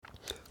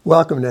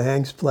Welcome to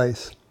Hank's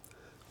Place.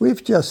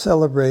 We've just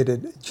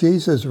celebrated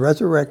Jesus'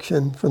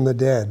 resurrection from the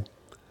dead.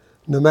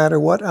 No matter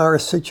what our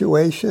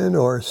situation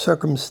or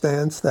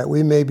circumstance that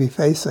we may be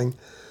facing,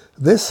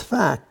 this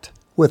fact,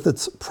 with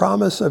its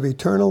promise of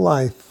eternal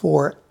life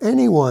for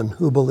anyone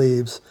who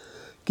believes,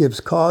 gives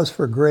cause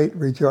for great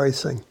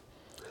rejoicing.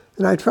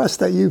 And I trust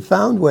that you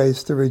found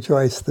ways to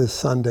rejoice this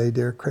Sunday,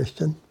 dear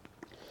Christian.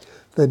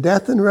 The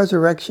death and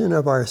resurrection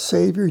of our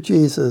Savior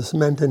Jesus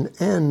meant an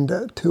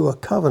end to a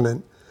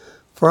covenant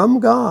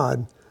from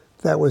God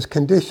that was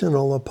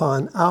conditional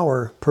upon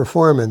our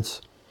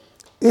performance.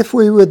 If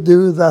we would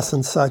do thus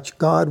and such,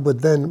 God would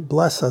then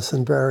bless us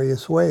in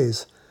various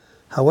ways.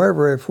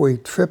 However, if we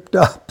tripped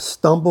up,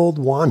 stumbled,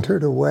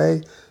 wandered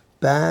away,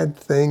 bad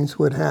things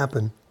would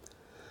happen.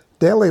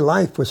 Daily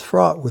life was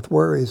fraught with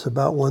worries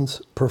about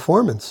one's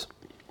performance.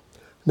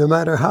 No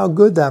matter how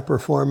good that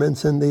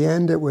performance, in the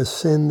end it was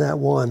sin that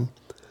won.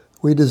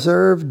 We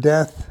deserved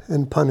death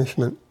and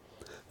punishment.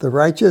 The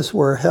righteous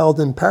were held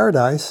in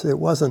paradise. It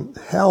wasn't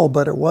hell,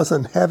 but it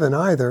wasn't heaven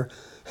either,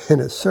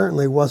 and it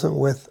certainly wasn't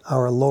with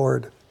our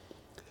Lord.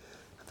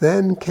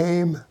 Then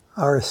came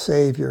our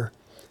Savior.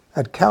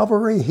 At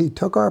Calvary, he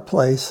took our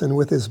place, and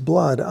with his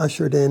blood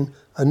ushered in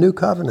a new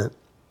covenant.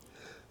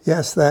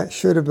 Yes, that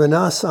should have been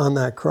us on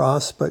that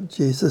cross, but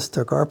Jesus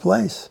took our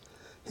place.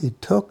 He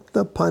took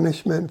the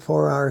punishment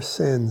for our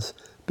sins,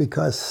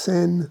 because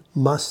sin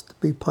must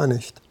be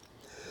punished.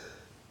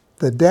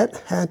 The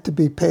debt had to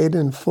be paid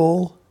in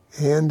full,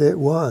 and it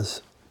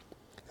was.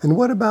 And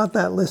what about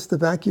that list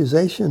of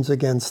accusations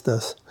against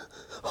us?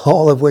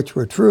 All of which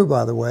were true,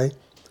 by the way.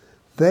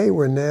 They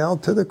were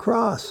nailed to the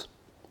cross.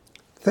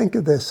 Think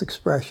of this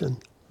expression,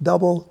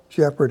 double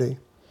jeopardy,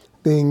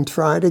 being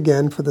tried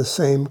again for the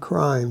same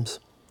crimes.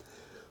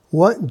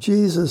 What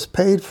Jesus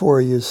paid for,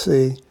 you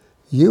see,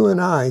 you and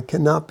I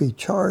cannot be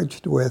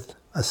charged with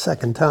a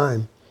second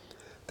time.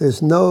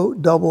 There's no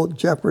double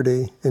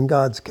jeopardy in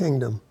God's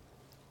kingdom.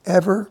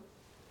 Ever,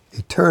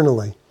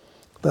 eternally.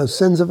 Those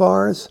sins of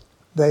ours,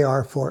 they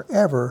are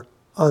forever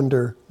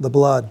under the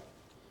blood.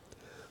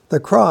 The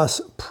cross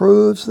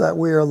proves that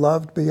we are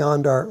loved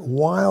beyond our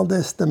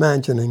wildest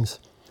imaginings,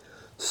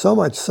 so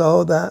much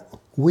so that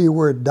we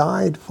were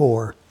died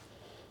for.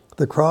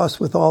 The cross,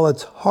 with all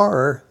its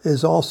horror,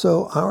 is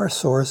also our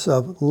source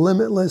of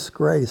limitless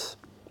grace.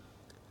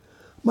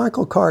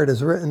 Michael Card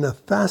has written a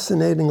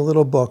fascinating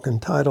little book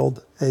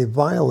entitled A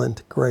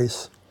Violent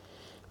Grace.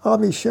 I'll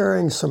be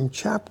sharing some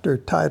chapter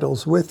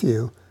titles with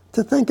you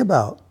to think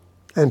about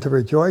and to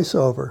rejoice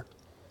over.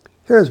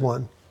 Here's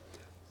one.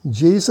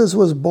 Jesus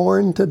was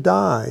born to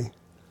die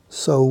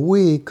so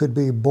we could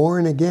be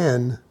born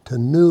again to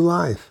new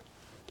life.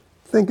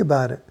 Think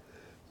about it.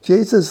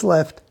 Jesus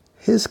left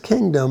his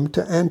kingdom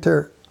to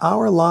enter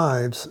our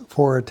lives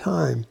for a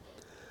time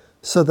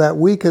so that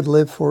we could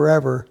live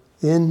forever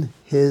in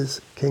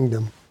his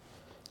kingdom.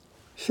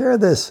 Share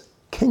this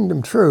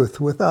kingdom truth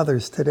with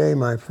others today,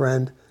 my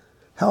friend.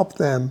 Help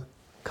them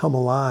come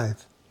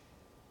alive.